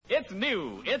It's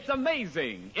new. It's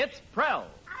amazing. It's Prell.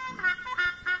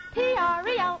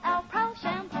 P-R-E-L-L, Prell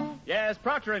shampoo. Yes,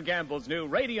 Procter & Gamble's new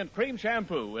Radiant Cream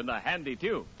Shampoo in the handy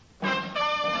tube.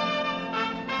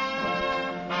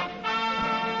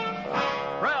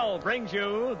 Prell brings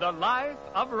you The Life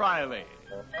of Riley.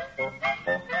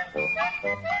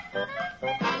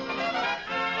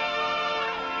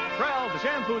 Prell, the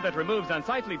shampoo that removes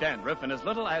unsightly dandruff in as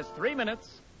little as 3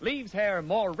 minutes, leaves hair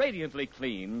more radiantly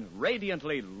clean,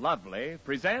 radiantly lovely,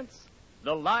 presents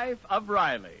The Life of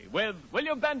Riley with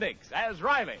William Bendix as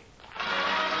Riley.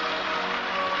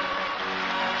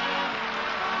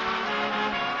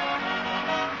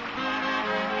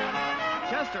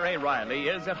 Chester A. Riley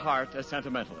is at heart a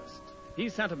sentimentalist.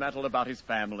 He's sentimental about his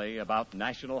family, about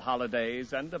national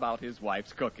holidays, and about his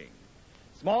wife's cooking.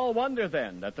 Small wonder,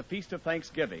 then, that the Feast of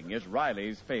Thanksgiving is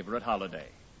Riley's favorite holiday.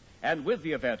 And with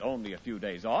the event only a few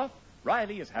days off,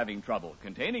 Riley is having trouble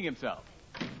containing himself.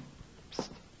 Psst,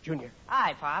 Junior.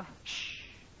 Hi, Pop. Shh.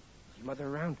 Is your mother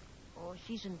around? Oh,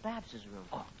 she's in Babs' room.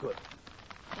 Oh, good.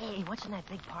 Hey, what's in that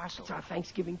big parcel? It's our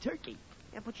Thanksgiving turkey.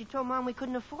 Yeah, but you told Mom we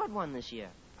couldn't afford one this year.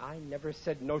 I never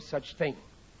said no such thing.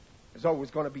 There's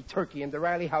always going to be turkey in the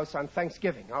Riley house on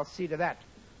Thanksgiving. I'll see to that.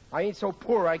 I ain't so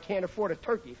poor I can't afford a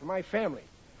turkey for my family.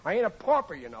 I ain't a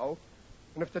pauper, you know.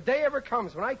 And if the day ever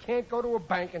comes when I can't go to a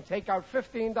bank and take out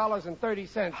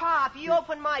 $15.30... Pop, you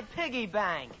opened my piggy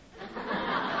bank.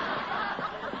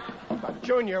 But,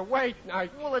 Junior, wait.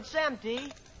 Well, it's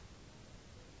empty.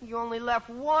 You only left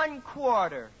 1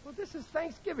 quarter. Well, this is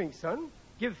Thanksgiving, son.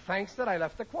 Give thanks that I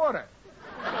left a quarter.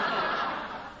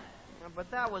 But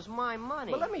that was my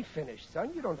money. Well, let me finish,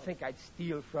 son. You don't think I'd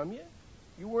steal from you?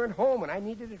 You weren't home and I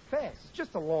needed it fast. It's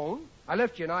just a loan. I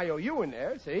left you an IOU in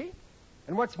there, see?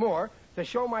 And what's more, to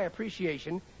show my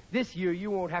appreciation, this year you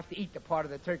won't have to eat the part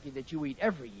of the turkey that you eat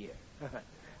every year.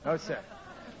 No, sir.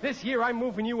 This year I'm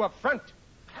moving you up front.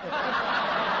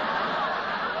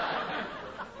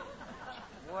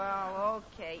 Well,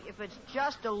 okay. If it's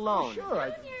just a loan.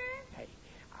 Sure. Hey,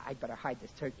 I'd better hide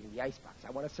this turkey in the icebox.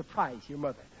 I want to surprise your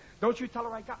mother. Don't you tell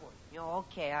her I got one. Oh,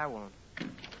 okay, I won't.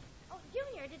 Oh,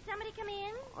 Junior, did somebody come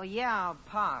in? Oh, yeah,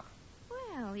 Pop.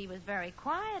 Well, he was very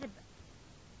quiet.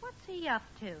 What's he up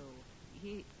to?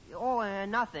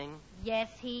 Nothing. Yes,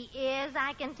 he is.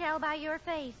 I can tell by your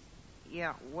face.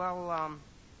 Yeah, well,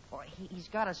 he's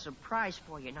got a surprise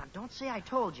for you. Now, don't say I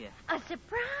told you. A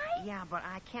surprise? Yeah, but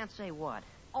I can't say what.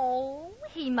 Oh,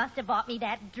 he must have bought me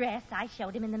that dress I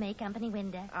showed him in the May Company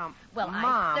window. Well, Mom,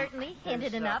 I certainly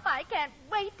hinted enough. I can't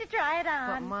wait to try it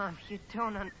on. But, Mom, you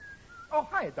don't... Oh,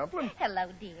 hi, Dumpling. Hello,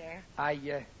 dear. I,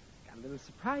 got a little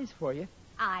surprise for you.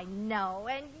 I know,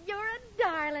 and you're a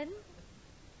darling.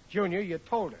 Junior, you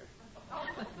told her.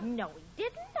 No, he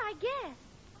didn't, I guess.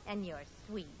 And you're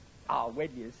sweet. Oh,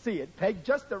 when you see it, Peg,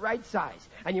 just the right size.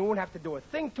 And you won't have to do a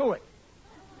thing to it.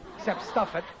 Except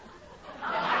stuff it.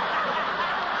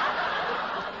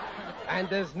 And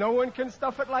there's no one can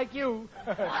stuff it like you.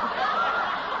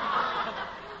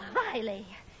 Riley,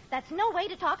 that's no way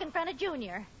to talk in front of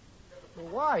Junior. Well,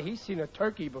 why? He's seen a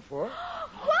turkey before.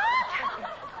 What?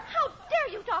 How dare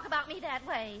you talk about me that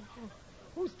way?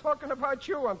 Who's talking about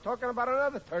you? I'm talking about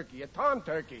another turkey, a tom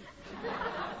turkey.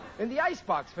 In the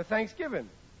icebox for Thanksgiving.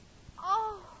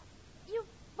 Oh, you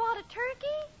bought a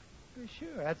turkey?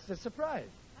 Sure, that's the surprise.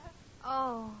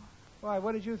 Oh. Why,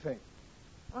 what did you think?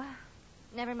 Well,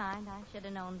 never mind. I should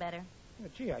have known better. Oh,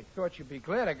 gee, I thought you'd be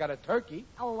glad I got a turkey.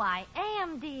 Oh, I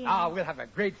am, dear. We'll have a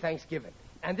great Thanksgiving.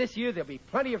 And this year there'll be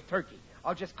plenty of turkey.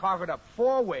 I'll just carve it up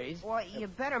 4 ways. Well, you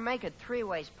better make it 3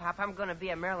 ways, Pop. I'm going to be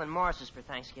at Marilyn Morris's for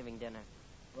Thanksgiving dinner.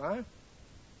 What?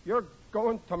 You're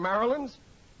going to Marilyn's?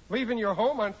 Leaving your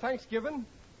home on Thanksgiving?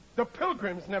 The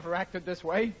Pilgrims never acted this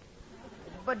way.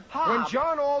 But, Pop... When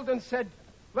John Alden said,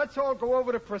 let's all go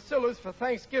over to Priscilla's for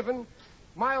Thanksgiving,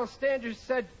 Miles Standish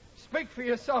said, speak for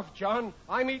yourself, John.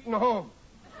 I'm eating home.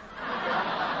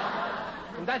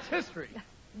 And that's history.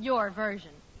 Your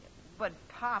version. But,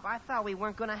 Pop, I thought we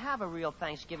weren't going to have a real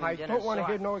Thanksgiving I dinner. don't want to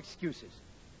hear no excuses.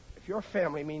 If your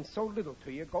family means so little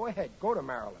to you, go ahead. Go to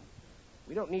Maryland.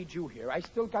 We don't need you here. I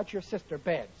still got your sister,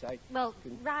 Babs. Well,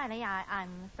 Riley,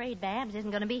 I'm afraid Babs isn't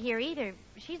going to be here either.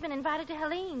 She's been invited to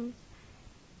Helene's.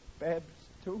 Babs,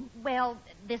 too? Well,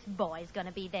 this boy's going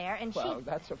to be there, and Well,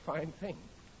 that's a fine thing.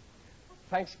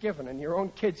 Thanksgiving, and your own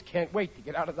kids can't wait to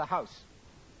get out of the house.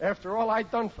 After all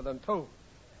I've done for them, too.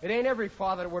 It ain't every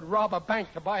father that would rob a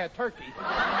bank to buy a turkey.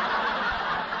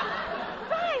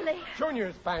 Riley!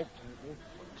 Junior's bank.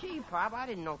 Gee, Pop, I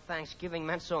didn't know Thanksgiving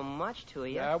meant so much to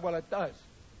you. Yeah, well, it does.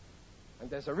 And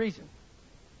there's a reason.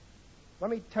 Let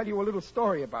me tell you a little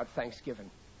story about Thanksgiving.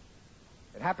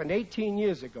 It happened 18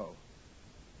 years ago.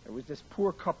 There was this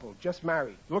poor couple, just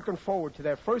married, looking forward to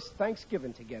their first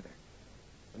Thanksgiving together.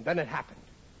 And then it happened.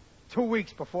 2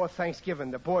 weeks before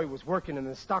Thanksgiving, the boy was working in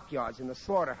the stockyards in the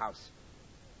slaughterhouse.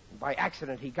 And by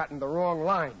accident, he got in the wrong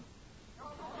line.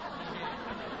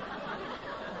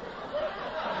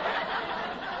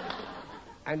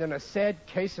 And in a sad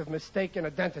case of mistaken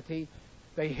identity,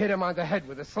 they hit him on the head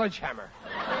with a sledgehammer.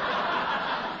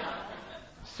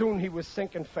 Soon he was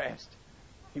sinking fast.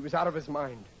 He was out of his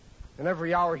mind. And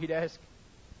every hour he'd ask,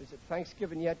 "Is it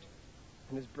Thanksgiving yet?"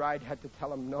 And his bride had to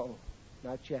tell him, "No,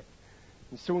 not yet."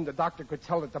 And soon the doctor could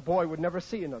tell that the boy would never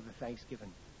see another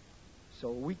Thanksgiving. So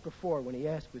a week before, when he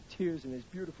asked with tears in his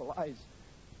beautiful eyes,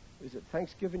 "Is it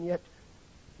Thanksgiving yet?"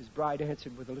 his bride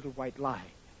answered with a little white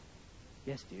lie.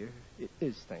 "Yes, dear, it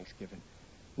is Thanksgiving."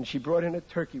 And she brought in a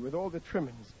turkey with all the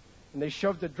trimmings, and they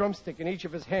shoved a drumstick in each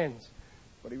of his hands,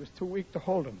 but he was too weak to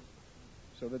hold them.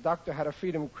 So the doctor had to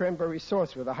feed him cranberry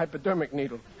sauce with a hypodermic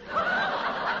needle.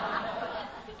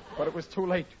 But it was too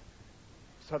late.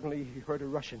 Suddenly he heard a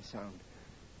rushing sound,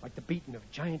 like the beating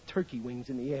of giant turkey wings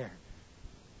in the air.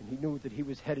 And he knew that he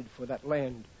was headed for that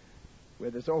land where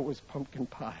there's always pumpkin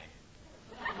pie.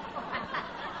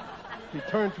 He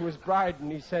turned to his bride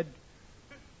and he said,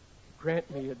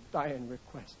 "Grant me a dying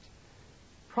request.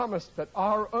 Promise that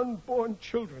our unborn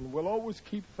children will always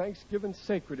keep Thanksgiving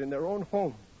sacred in their own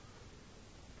home."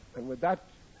 And with that,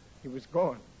 he was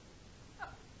gone.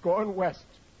 Gone west.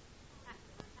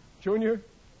 Junior,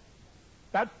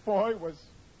 that boy was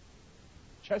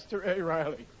Chester A.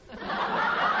 Riley.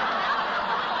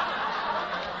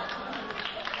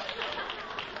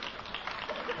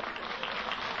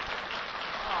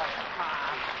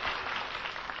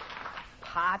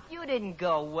 Pop, you didn't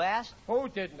go west. Who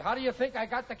didn't? How do you think I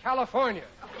got to California?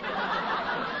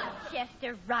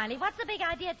 Chester Riley, what's the big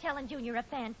idea of telling Junior a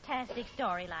fantastic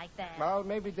story like that? Well,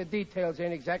 maybe the details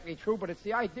ain't exactly true, but it's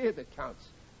the idea that counts.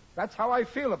 That's how I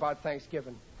feel about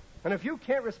Thanksgiving. And if you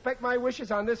can't respect my wishes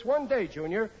on this one day,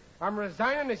 Junior, I'm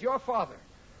resigning as your father.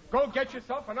 Go get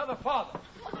yourself another father.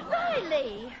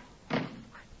 Riley!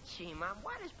 Gee, Mom,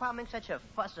 why does Pop make such a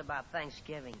fuss about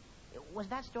Thanksgiving? Was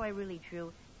that story really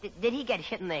true? Did he get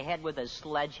hit in the head with a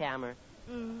sledgehammer?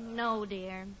 No,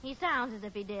 dear. He sounds as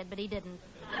if he did, but he didn't.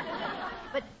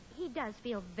 But he does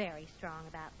feel very strong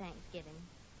about Thanksgiving.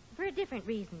 For a different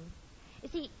reason. You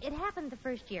see, it happened the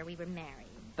first year we were married.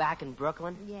 Back in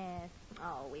Brooklyn? Yes.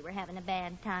 Oh, we were having a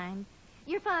bad time.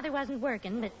 Your father wasn't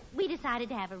working, but we decided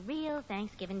to have a real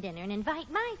Thanksgiving dinner and invite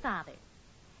my father.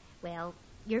 Well,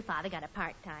 your father got a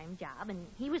part-time job, and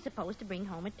he was supposed to bring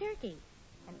home a turkey.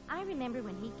 And I remember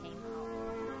when he came home.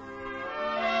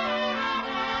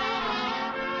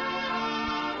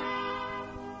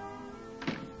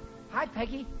 Hi,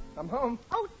 Peggy. I'm home.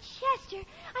 Oh, Chester,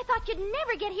 I thought you'd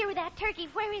never get here with that turkey.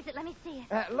 Where is it? Let me see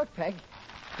it. Look, Peg.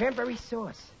 Cranberry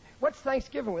sauce. What's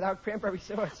Thanksgiving without cranberry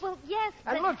sauce? Well, yes,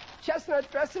 but... And look, chestnut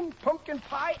dressing, pumpkin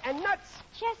pie, and nuts.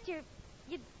 Chester,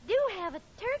 you do have a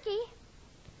turkey.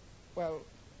 Well,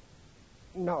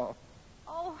 no.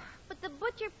 Oh, but the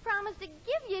butcher promised to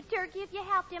give you a turkey if you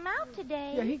helped him out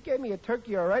today. Yeah, he gave me a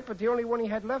turkey, all right, but the only one he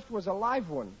had left was a live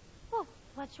one. Well,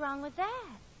 what's wrong with that?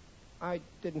 I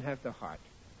didn't have the heart.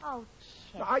 Oh,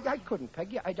 Chester. No, I couldn't,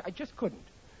 Peggy. I just couldn't.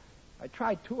 I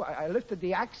tried to. I lifted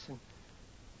the axe, and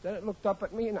then it looked up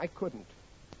at me, and I couldn't.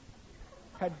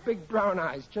 Had big brown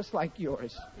eyes, just like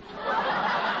yours.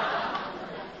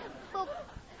 Well,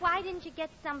 why didn't you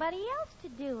get somebody else to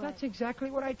do it? That's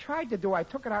exactly what I tried to do. I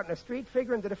took it out in the street,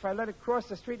 figuring that if I let it cross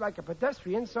the street like a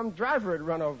pedestrian, some driver would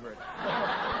run over it.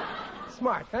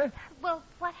 Smart, huh? Well,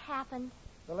 what happened?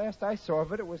 The last I saw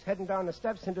of it, it was heading down the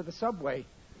steps into the subway.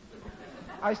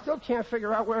 I still can't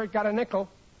figure out where it got a nickel.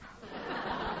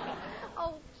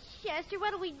 Oh, Chester,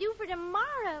 what'll we do for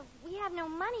tomorrow? We have no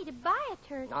money to buy a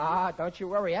turkey. Ah, don't you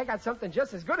worry. I got something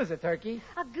just as good as a turkey.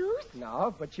 A goose?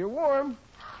 No, but you're warm.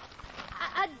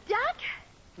 A duck?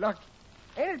 Look,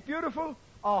 ain't it beautiful?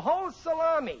 A whole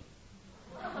salami.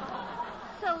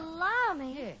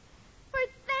 Salami? Yeah. For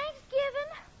Thanksgiving?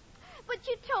 But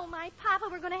you told my papa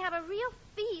we're going to have a real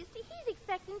feast. He's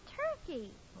expecting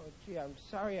turkey. Oh, gee, I'm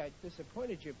sorry I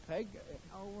disappointed you, Peg.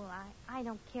 Oh, well, I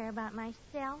don't care about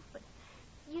myself, but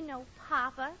you know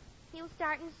Papa. He'll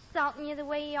start insulting you the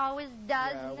way he always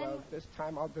does. Yeah, and then... well, this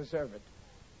time I'll deserve it.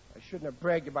 I shouldn't have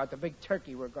bragged about the big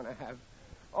turkey we're going to have.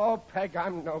 Oh, Peg,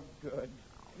 I'm no good.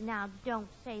 Now, don't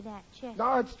say that, Chester.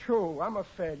 No, it's true. I'm a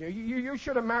failure. You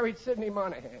should have married Sidney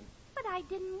Monahan. But I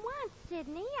didn't want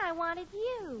Sidney. I wanted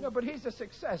you. No, but he's a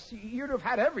success. You'd have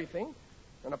had everything.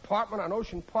 An apartment on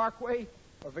Ocean Parkway,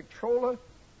 a Victrola,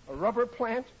 a rubber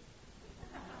plant,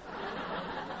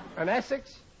 an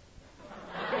Essex.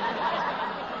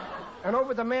 And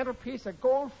over the mantelpiece, a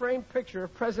gold-framed picture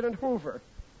of President Hoover.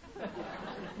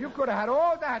 You could have had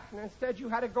all that, and instead you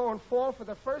had to go and fall for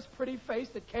the first pretty face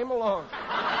that came along.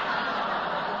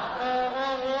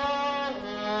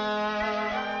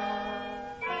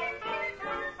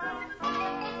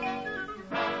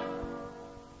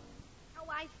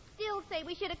 Say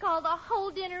we should have called the whole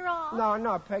dinner off.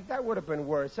 No, Peg, that would have been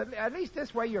worse. At least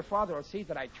this way your father will see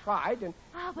that I tried, and...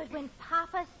 Oh, but when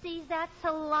Papa sees that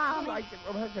salami...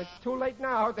 It's too late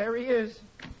now. There he is.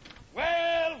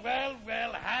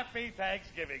 Well, happy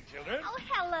Thanksgiving, children. Oh,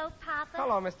 hello, Papa.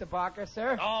 Hello, Mr. Barker,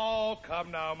 sir. Oh,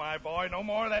 come now, my boy. No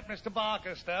more of that Mr.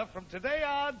 Barker stuff. From today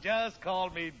on, just call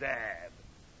me Dad.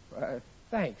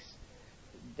 Thanks,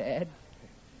 Dad.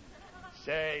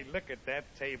 Say, look at that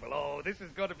table. Oh, this is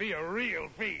going to be a real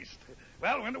feast.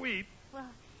 Well, when do we eat? Well,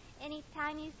 any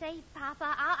time you say,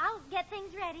 Papa, I'll get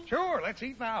things ready. Sure, let's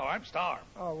eat now. I'm starved.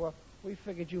 Oh, well, we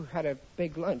figured you had a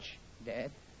big lunch,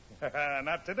 Dad.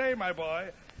 Not today, my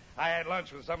boy. I had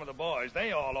lunch with some of the boys.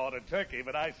 They all ordered turkey,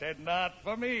 but I said, not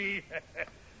for me.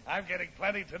 I'm getting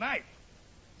plenty tonight.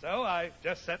 So I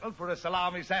just settled for a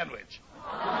salami sandwich.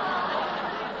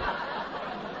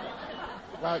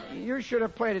 Well, you should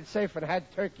have played it safe and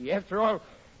had turkey. After all,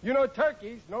 you know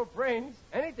turkeys, no brains.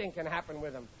 Anything can happen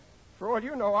with them. For all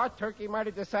you know, our turkey might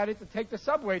have decided to take the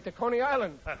subway to Coney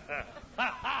Island.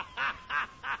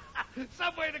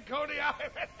 Subway to Coney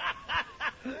Island.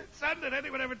 Son, did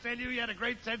anyone ever tell you had a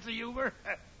great sense of humor?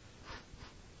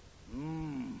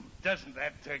 Doesn't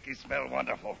that turkey smell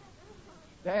wonderful?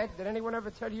 Dad, did anyone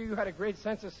ever tell you had a great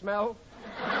sense of smell?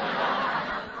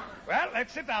 Well,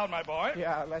 let's sit down, my boy.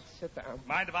 Yeah, let's sit down.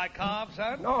 Mind if I carve,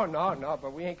 son? No,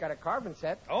 but we ain't got a carving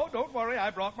set. Oh, don't worry. I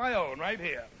brought my own right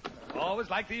here. Always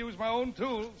like to use my own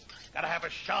tools. Gotta have a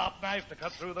sharp knife to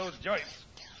cut through those joints.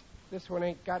 This one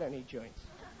ain't got any joints.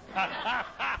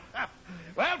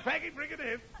 Well, Peggy, bring it in.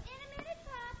 In a minute,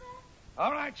 Papa.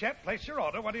 All right, Chet, place your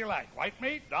order. What do you like? White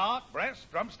meat, dark,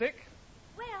 breast, drumstick?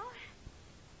 Well,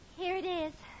 here it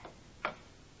is.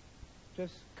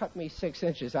 Just cut me 6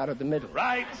 inches out of the middle.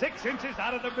 Right, 6 inches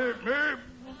out of the mid.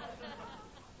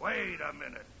 Wait a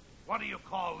minute. What do you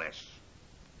call this?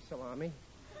 Salami.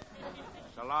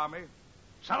 Salami?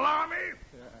 Salami?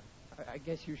 I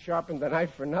guess you sharpened the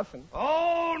knife for nothing.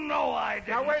 Oh, no, I didn't.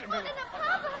 Now, wait a Oh, minute.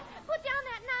 Papa, put down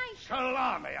that knife.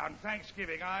 Salami on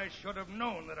Thanksgiving. I should have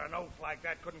known that an oaf like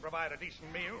that couldn't provide a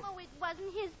decent meal. Oh, it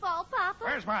wasn't his fault, Papa.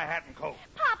 Where's my hat and coat?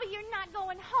 Papa, you're not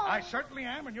going home. I certainly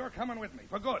am, and you're coming with me.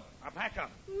 For good. Now pack up.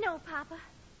 No, Papa.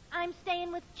 I'm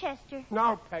staying with Chester.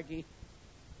 No, Peggy.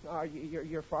 No,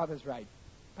 your father's right.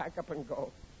 Pack up and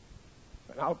go.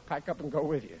 And I'll pack up and go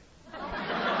with you.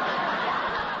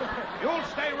 You'll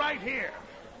stay right here.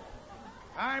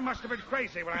 I must have been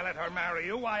crazy when I let her marry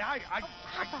you. Why,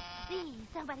 Papa, please,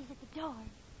 somebody's at the door.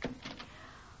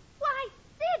 Why,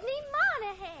 Sidney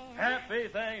Monahan. Happy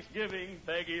Thanksgiving,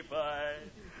 Peggy Pie.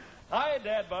 Hi,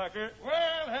 Dad Barker.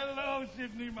 Well, hello,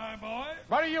 Sidney, my boy.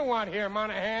 What do you want here,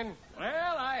 Monahan?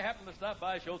 Well, I happened to stop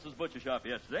by Schultz's butcher shop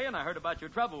yesterday, and I heard about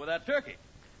your trouble with that turkey.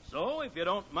 So, if you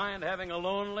don't mind having a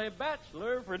lonely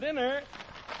bachelor for dinner,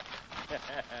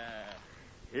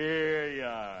 here you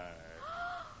are.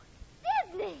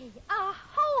 Sidney, a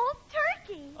whole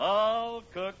turkey. All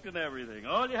cooked and everything.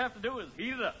 All you have to do is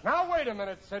heat it up. Now, wait a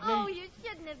minute, Sidney. Oh, you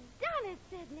shouldn't have done it,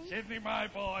 Sidney. Sidney, my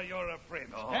boy, you're a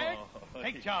prince. Oh.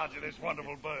 Take charge of this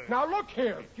wonderful bird. Now, look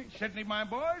here. Sidney, my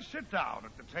boy, sit down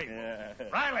at the table. Yeah.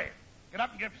 Riley, get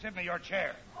up and give Sidney your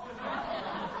chair.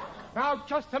 Now,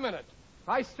 just a minute.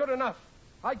 I stood enough.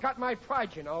 I got my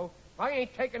pride, you know. I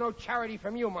ain't taking no charity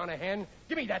from you, Monahan.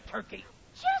 Give me that turkey.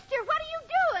 Chester, what are you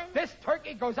doing? This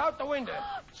turkey goes out the window.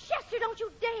 Chester, don't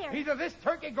you dare. Either this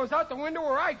turkey goes out the window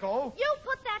or I go. You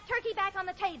put that turkey back on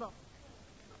the table.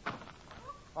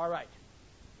 All right.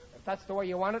 If that's the way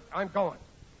you want it, I'm going.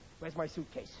 Where's my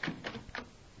suitcase?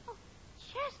 Oh,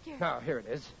 Chester. Now, here it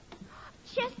is.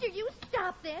 Chester, you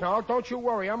stop this. No, don't you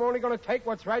worry. I'm only going to take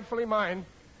what's rightfully mine.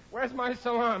 Where's my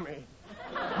salami?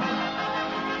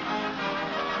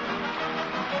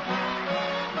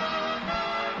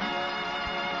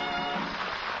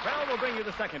 Well, we'll bring you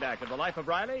the second act of the life of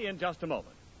Riley in just a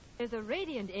moment. There's a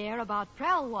radiant air about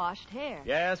Prell washed hair.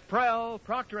 Yes, Prell,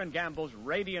 Procter & Gamble's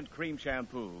Radiant Cream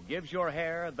Shampoo gives your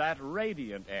hair that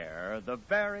radiant air the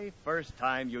very first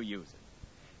time you use it.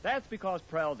 That's because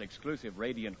Prell's exclusive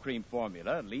Radiant Cream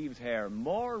formula leaves hair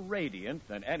more radiant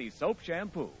than any soap,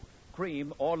 shampoo,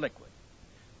 cream, or liquid.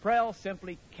 Prell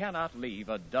simply cannot leave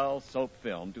a dull soap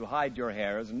film to hide your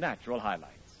hair's natural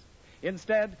highlights.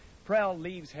 Instead, Prell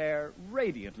leaves hair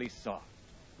radiantly soft,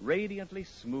 radiantly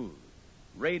smooth,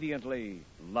 radiantly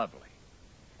lovely.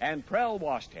 And Prell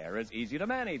washed hair is easy to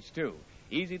manage, too.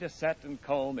 Easy to set and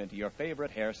comb into your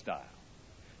favorite hairstyle.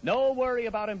 No worry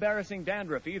about embarrassing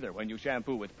dandruff either when you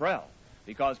shampoo with Prell,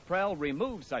 because Prell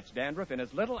removes such dandruff in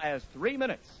as little as 3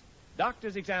 minutes.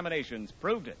 Doctors' examinations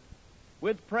proved it.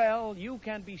 With Prell, you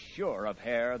can be sure of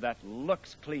hair that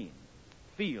looks clean,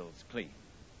 feels clean.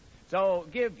 So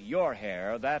give your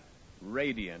hair that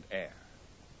radiant air.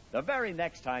 The very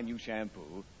next time you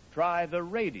shampoo, try the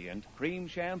Radiant Cream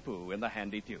Shampoo in the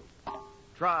handy tube.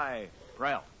 Try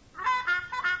Prell.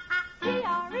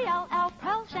 P-R-E-L-L,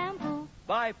 Prell Shampoo.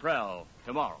 Buy Prell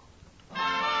tomorrow.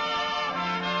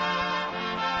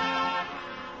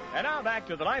 And now back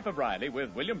to the life of Riley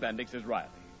with William Bendix as Riley,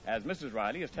 as Mrs.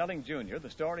 Riley is telling Junior the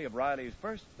story of Riley's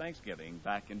first Thanksgiving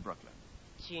back in Brooklyn.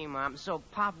 Gee, Mom, so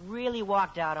Pop really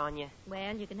walked out on you?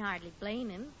 Well, you can hardly blame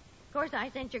him. Of course, I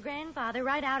sent your grandfather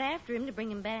right out after him to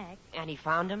bring him back. And he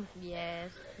found him?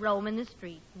 Yes, roaming the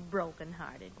street,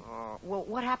 broken-hearted. Oh, well,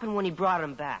 what happened when he brought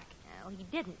him back? Well, he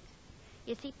didn't.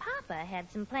 You see, Papa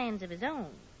had some plans of his own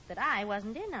that I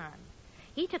wasn't in on.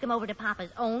 He took him over to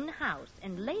Papa's own house,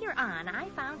 and later on, I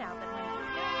found out that when...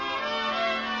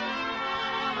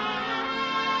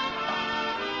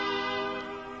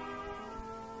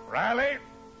 Riley,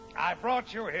 I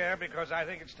brought you here because I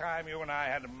think it's time you and I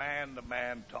had a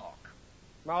man-to-man talk.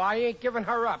 Well, I ain't giving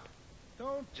her up.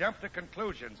 Don't jump to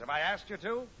conclusions. Have I asked you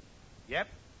to? Yet?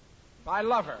 I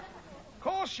love her. Of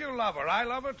course you love her. I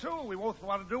love her, too. We both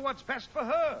want to do what's best for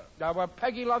her. Now, well,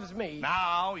 Peggy loves me.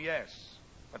 Now, yes.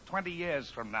 But 20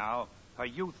 years from now, her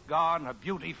youth gone, her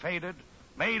beauty faded,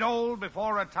 made old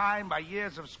before her time by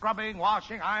years of scrubbing,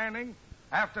 washing, ironing.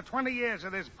 After 20 years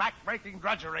of this back-breaking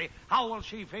drudgery, how will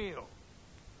she feel?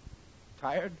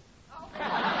 Tired?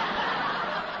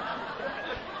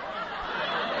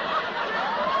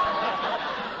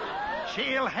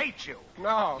 She'll hate you.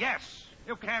 No. Yes,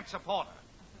 you can't support her.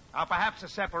 Now, perhaps a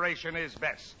separation is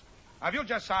best. Now, if you'll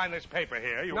just sign this paper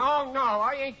here, you... No,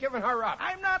 I ain't giving her up.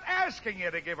 I'm not asking you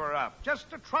to give her up.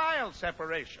 Just a trial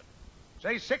separation.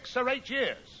 Say 6 or 8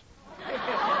 years.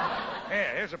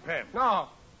 Here's a pen. No,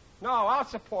 I'll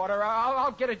support her.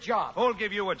 I'll get a job. Who'll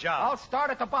give you a job? I'll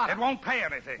start at the bottom. It won't pay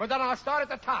anything. But then I'll start at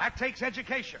the top. That takes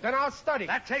education. Then I'll study.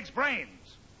 That takes brains.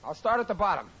 I'll start at the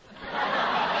bottom.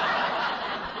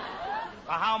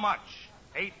 For how much?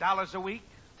 $8 a week?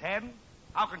 10?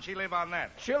 How can she live on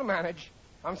that? She'll manage.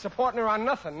 I'm supporting her on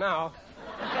nothing now.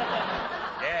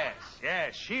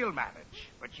 Yes, she'll manage.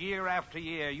 But year after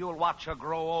year, you'll watch her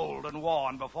grow old and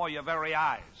worn before your very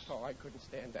eyes. Oh, I couldn't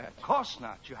stand that. Of course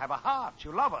not. You have a heart.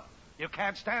 You love her. You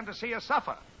can't stand to see her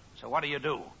suffer. So what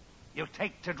do? You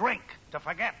take to drink, to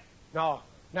forget. No,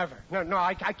 never. No,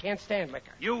 I can't stand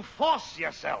liquor. You force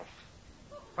yourself.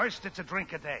 First it's a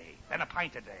drink a day, then a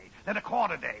pint a day, then a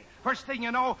quart a day. First thing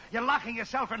you know, you're locking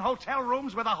yourself in hotel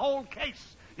rooms with a whole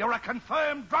case. You're a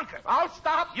confirmed drunkard. I'll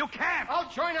stop. You can't. I'll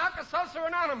join Alka-Seltzer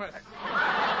Anonymous.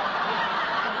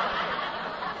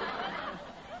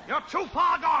 You're too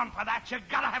far gone for that. You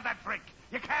gotta have that drink.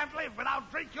 You can't live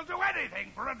without drink. You'll do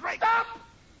anything for a drink. Stop!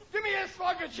 Give me a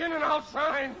slug of gin and I'll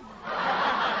sign.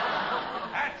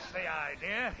 That's the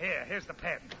idea. Here's the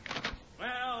pen.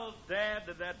 Well, Dad,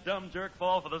 did that dumb jerk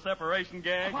fall for the separation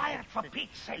gag? Quiet, for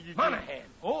Pete's sake. Monahan.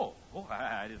 Oh,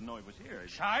 I didn't know he was here.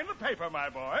 Sign the paper, my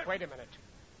boy. Wait a minute.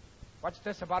 What's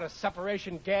this about a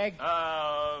separation gag?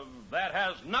 That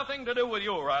has nothing to do with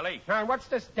you, Riley. And what's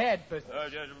this dad business?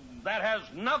 That has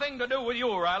nothing to do with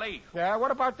you, Riley. Yeah,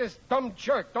 what about this dumb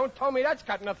jerk? Don't tell me that's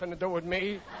got nothing to do with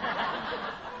me.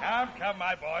 Come,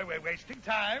 my boy. We're wasting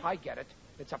time. I get it.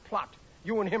 It's a plot.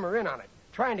 You and him are in on it.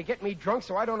 Trying to get me drunk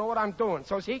so I don't know what I'm doing,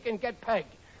 so he can get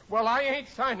pegged. Well, I ain't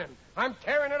signing. I'm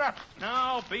tearing it up.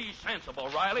 Now, be sensible,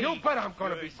 Riley. You bet I'm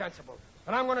going to be sensible.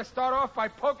 And I'm going to start off by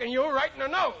poking you right in the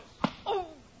nose. Oh!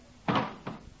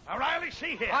 Now, Riley,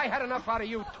 see here. I had enough out of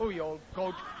you, too, you old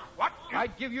goat. What?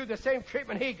 I'd give you the same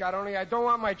treatment he got, only I don't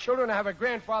want my children to have a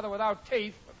grandfather without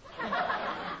teeth.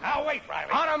 Now, wait,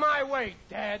 Riley. Out of my way,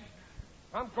 Dad.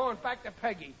 I'm going back to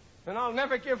Peggy, and I'll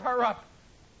never give her up.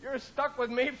 You're stuck with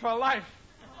me for life.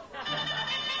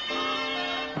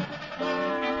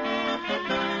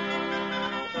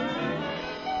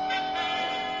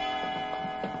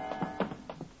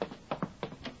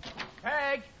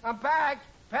 Peg, I'm back.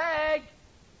 Peg!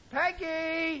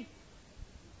 Peggy!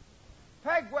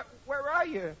 Peg, where are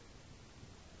you?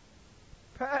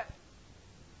 Peg.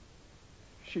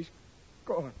 She's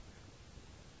gone.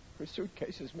 Her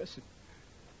suitcase is missing.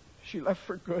 She left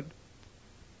for good.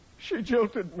 She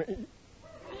jilted me.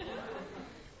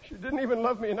 She didn't even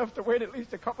love me enough to wait at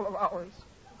least a couple of hours.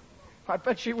 I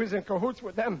bet she was in cahoots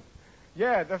with them.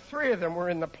 Yeah, the 3 of them were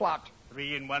in the plot.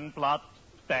 3 in 1 plot.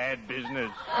 bad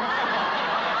business.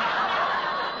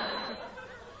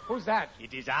 Who's that?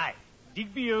 It is I,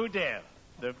 Digby Odell,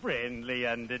 the friendly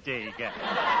undertaker.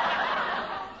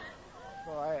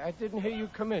 Oh, I didn't hear you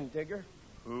come in, Digger.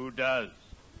 Who does?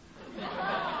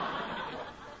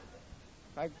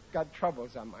 I've got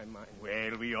troubles on my mind.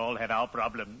 Well, we all have our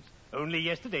problems. Only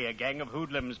yesterday, a gang of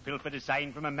hoodlums pilfered a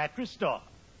sign from a mattress store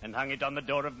and hung it on the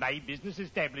door of my business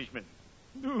establishment.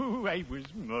 Oh, I was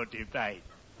mortified.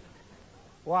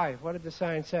 Why? What did the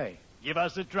sign say? Give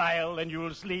us a trial and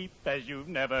you'll sleep as you've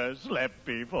never slept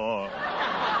before.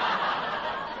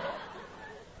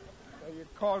 You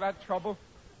call that trouble?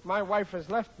 My wife has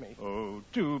left me. Oh,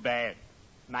 too bad.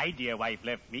 My dear wife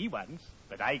left me once,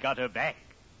 but I got her back.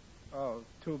 Oh,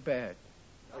 too bad.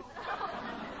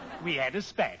 We had a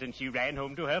spat, and she ran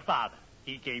home to her father.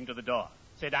 He came to the door.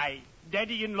 Said I,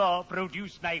 Daddy-in-law,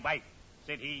 produce my wife.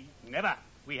 Said he, never.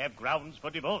 We have grounds for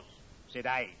divorce. Said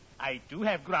I do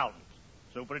have grounds.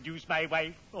 So produce my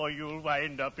wife, or you'll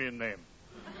wind up in them.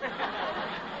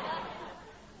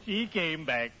 She came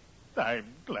back, I'm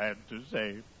glad to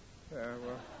say.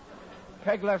 Well,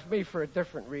 Peg left me for a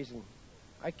different reason.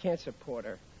 I can't support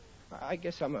her. I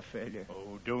guess I'm a failure.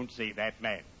 Oh, don't say that,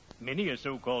 man. Many a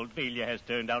so-called failure has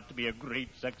turned out to be a great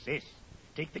success.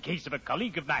 Take the case of a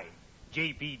colleague of mine,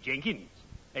 J.P. Jenkins.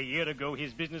 A year ago,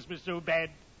 his business was so bad,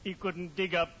 he couldn't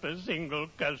dig up a single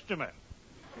customer.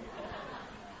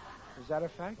 Is that a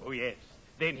fact? Oh, yes.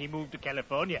 Then he moved to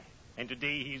California, and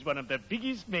today he's one of the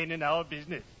biggest men in our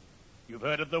business. You've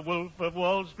heard of the Wolf of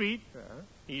Wall Street?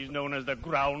 He's known as the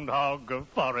Groundhog of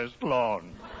Forest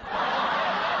Lawn.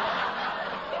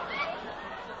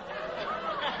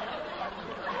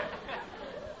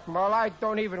 Well, I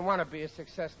don't even want to be a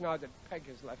success now that Peg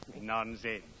has left me.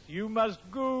 Nonsense. You must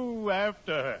go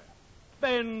after her.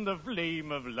 Fan the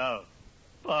flame of love.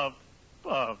 Puff,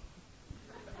 puff.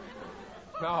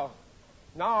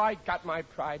 No, I got my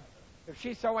pride. If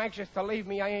she's so anxious to leave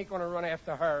me, I ain't going to run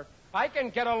after her. I can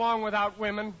get along without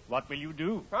women. What will you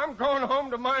do? I'm going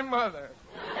home to my mother.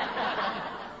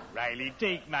 Riley,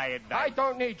 take my advice. I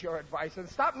don't need your advice, and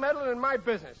stop meddling in my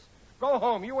business. Go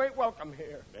home. You ain't welcome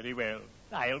here. Very well.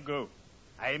 I'll go.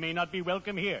 I may not be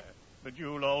welcome here, but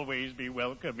you'll always be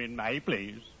welcome in my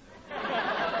place.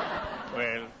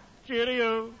 Well,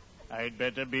 cheerio. I'd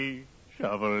better be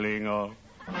shoveling off.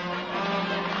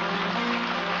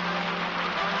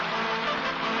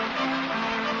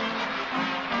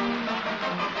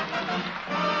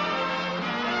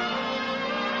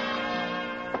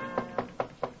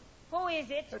 Who is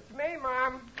it? It's me,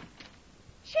 Mom.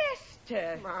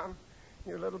 Chester. Mom,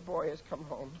 your little boy has come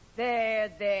home.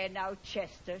 There now,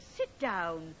 Chester. Sit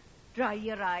down. Dry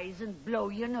your eyes and blow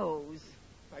your nose.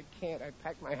 I can't. I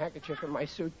packed my handkerchief in my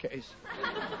suitcase.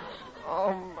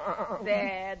 Oh, Mom.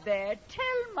 There.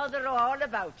 Tell Mother all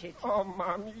about it. Oh,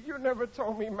 Mom, you never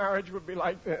told me marriage would be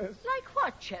like this. Like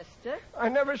what, Chester? I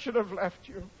never should have left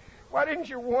you. Why didn't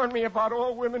you warn me about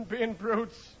all women being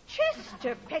brutes?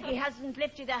 Chester, Peggy hasn't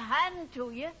lifted a hand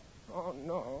to you. Oh,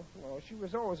 no. She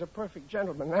was always a perfect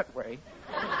gentleman that way.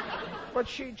 But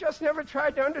she just never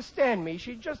tried to understand me.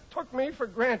 She just took me for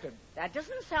granted. That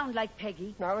doesn't sound like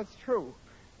Peggy. Now, it's true.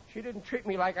 She didn't treat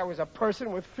me like I was a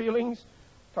person with feelings.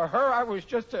 To her, I was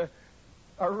just a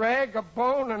rag, a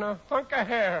bone, and a hunk of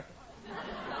hair.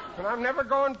 And I'm never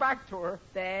going back to her.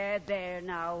 There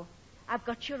now. I've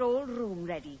got your old room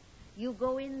ready. You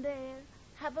go in there,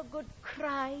 have a good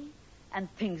cry, and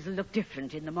things will look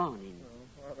different in the morning.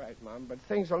 Oh, all right, Mom, but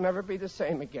things will never be the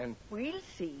same again. We'll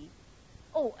see.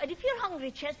 Oh, and if you're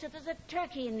hungry, Chester, there's a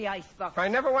turkey in the icebox. I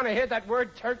never want to hear that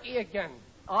word turkey again.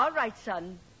 All right,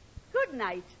 son. Good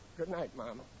night. Good night,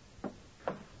 Mom.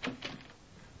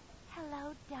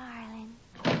 Hello, darling.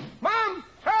 Mom,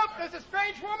 help! There's a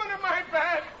strange woman in my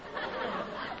bed.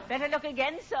 Better look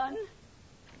again, son.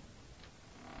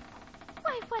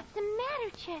 Why, what's the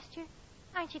matter, Chester?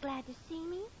 Aren't you glad to see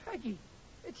me? Peggy,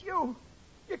 it's you.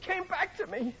 You came back to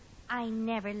me. I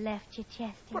never left you,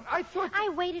 Chester. But I thought... I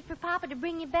waited for Papa to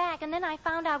bring you back, and then I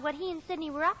found out what he and Sidney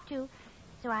were up to.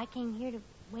 So I came here to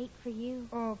wait for you.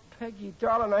 Oh, Peggy,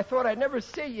 darling, I thought I'd never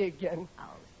see you again.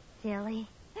 Oh, silly.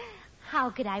 How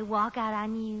could I walk out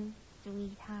on you,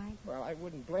 sweetheart? Well, I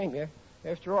wouldn't blame you.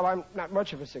 After all, I'm not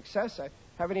much of a success. I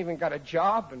haven't even got a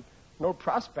job and no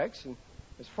prospects, and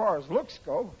as far as looks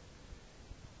go...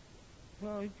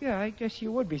 Well, yeah, I guess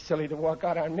you would be silly to walk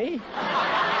out on me.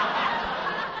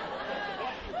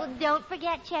 Well, don't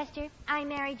forget, Chester, I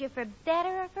married you for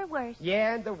better or for worse.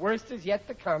 Yeah, and the worst is yet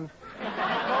to come.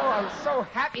 Oh, I'm so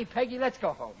happy, Peggy. Let's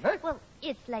go home, huh? Well,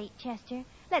 it's late, Chester.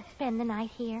 Let's spend the night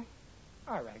here.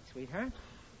 All right, sweetheart.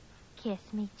 Kiss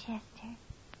me, Chester.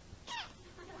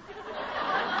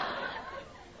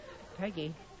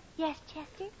 Peggy, Yes,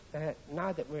 Chester?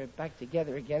 now that we're back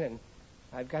together again and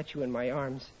I've got you in my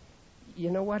arms,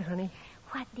 you know what, honey?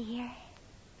 What, dear?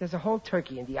 There's a whole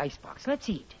turkey in the icebox. Let's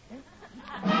eat. The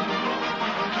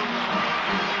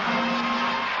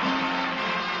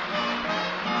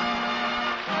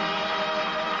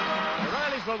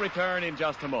Rileys will return in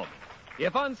just a moment.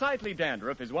 If unsightly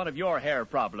dandruff is one of your hair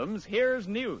problems, here's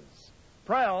news.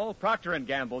 Prell, Procter &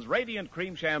 Gamble's Radiant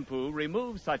Cream Shampoo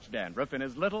removes such dandruff in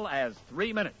as little as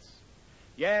 3 minutes.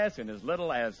 Yes, in as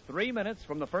little as 3 minutes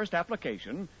from the first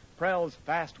application, Prell's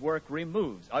fast work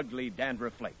removes ugly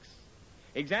dandruff flakes.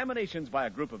 Examinations by a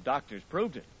group of doctors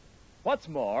proved it. What's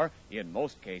more, in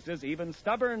most cases, even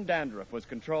stubborn dandruff was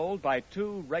controlled by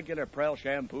 2 regular Prell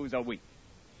shampoos a week.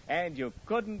 And you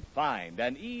couldn't find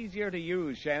an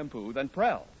easier-to-use shampoo than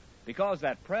Prell, because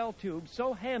that Prell tube's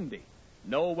so handy.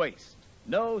 No waste,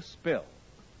 no spill.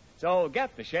 So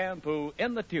get the shampoo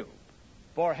in the tube.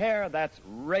 For hair that's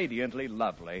radiantly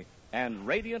lovely and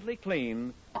radiantly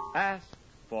clean, ask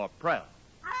for Prell.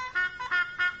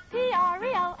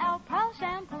 P-R-E-L-L, Prell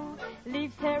shampoo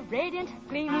leaves hair radiant,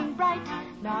 gleaming bright.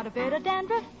 Not a bit of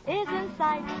dandruff is in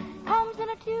sight. Comes in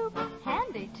a tube,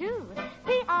 handy too.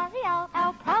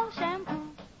 P-R-E-L-L, Prell shampoo.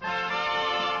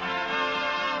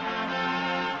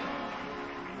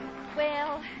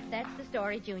 Well, that's the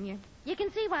story, Junior. You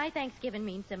can see why Thanksgiving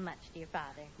means so much to your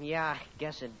father. Yeah, I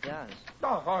guess it does.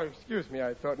 Oh, excuse me.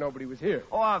 I thought nobody was here.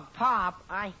 Oh, Pop,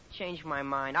 I changed my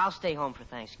mind. I'll stay home for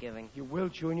Thanksgiving. You will,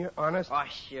 Junior? Honest? Oh,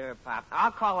 sure, Pop.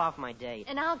 I'll call off my date.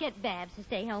 And I'll get Babs to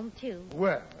stay home, too.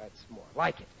 Well, that's more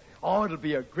like it. Oh, it'll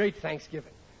be a great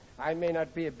Thanksgiving. I may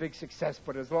not be a big success,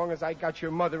 but as long as I got your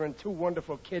mother and 2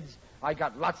 wonderful kids, I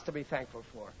got lots to be thankful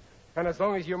for. And as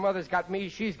long as your mother's got me,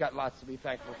 she's got lots to be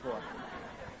thankful for.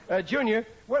 Junior,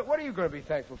 what are you going to be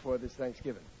thankful for this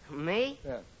Thanksgiving? Me?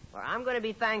 Yeah. Well, I'm going to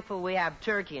be thankful we have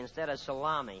turkey instead of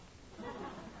salami.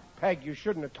 Peg, you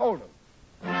shouldn't have told him.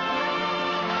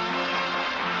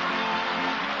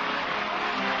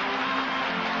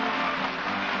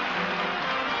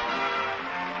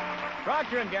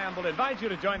 Procter & Gamble invites you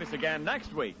to join us again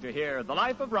next week to hear The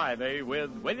Life of Riley with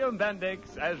William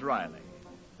Bendix as Riley.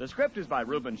 The script is by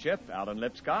Reuben Schiff, Alan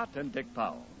Lipscott, and Dick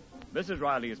Powell. Mrs.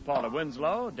 Riley is Paula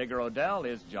Winslow. Digger Odell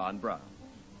is John Brown.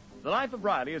 The Life of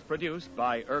Riley is produced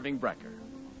by Irving Brecker.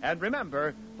 And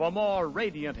remember, for more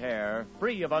radiant hair,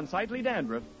 free of unsightly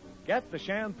dandruff, get the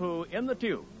shampoo in the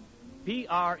tube.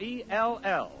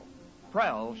 P-R-E-L-L.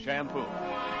 Prell Shampoo.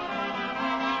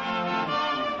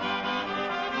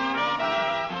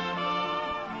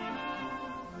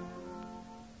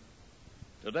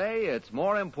 Today, it's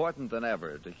more important than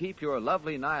ever to keep your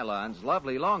lovely nylons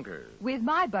lovely longer. With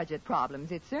my budget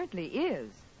problems, it certainly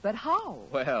is. But how?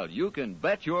 Well, you can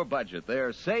bet your budget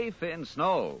they're safe in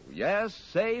snow. Yes,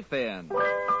 safe in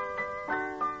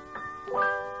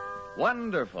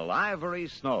wonderful Ivory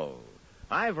Snow.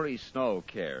 Ivory Snow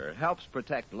Care helps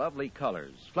protect lovely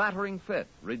colors, flattering fit,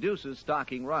 reduces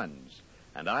stocking runs.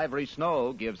 And Ivory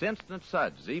Snow gives instant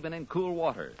suds even in cool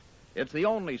water. It's the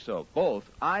only soap, both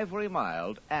ivory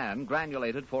mild and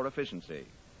granulated for efficiency.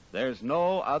 There's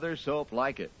no other soap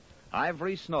like it.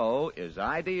 Ivory Snow is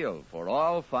ideal for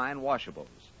all fine washables.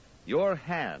 Your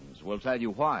hands will tell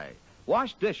you why.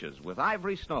 Wash dishes with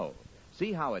Ivory Snow.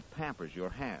 See how it pampers your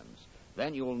hands.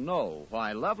 Then you'll know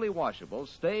why lovely washables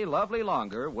stay lovely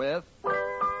longer with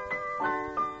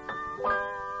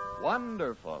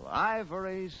wonderful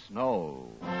Ivory Snow.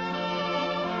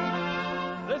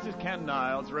 This is Ken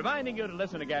Niles reminding you to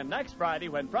listen again next Friday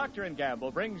when Procter &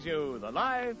 Gamble brings you The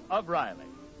Life of Riley.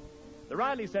 The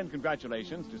Rileys send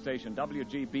congratulations to station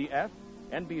WGBF,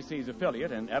 NBC's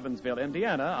affiliate in Evansville,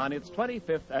 Indiana, on its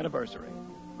 25th anniversary.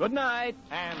 Good night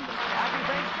and happy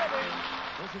Thanksgiving.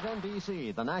 This is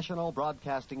NBC, the national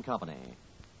broadcasting company.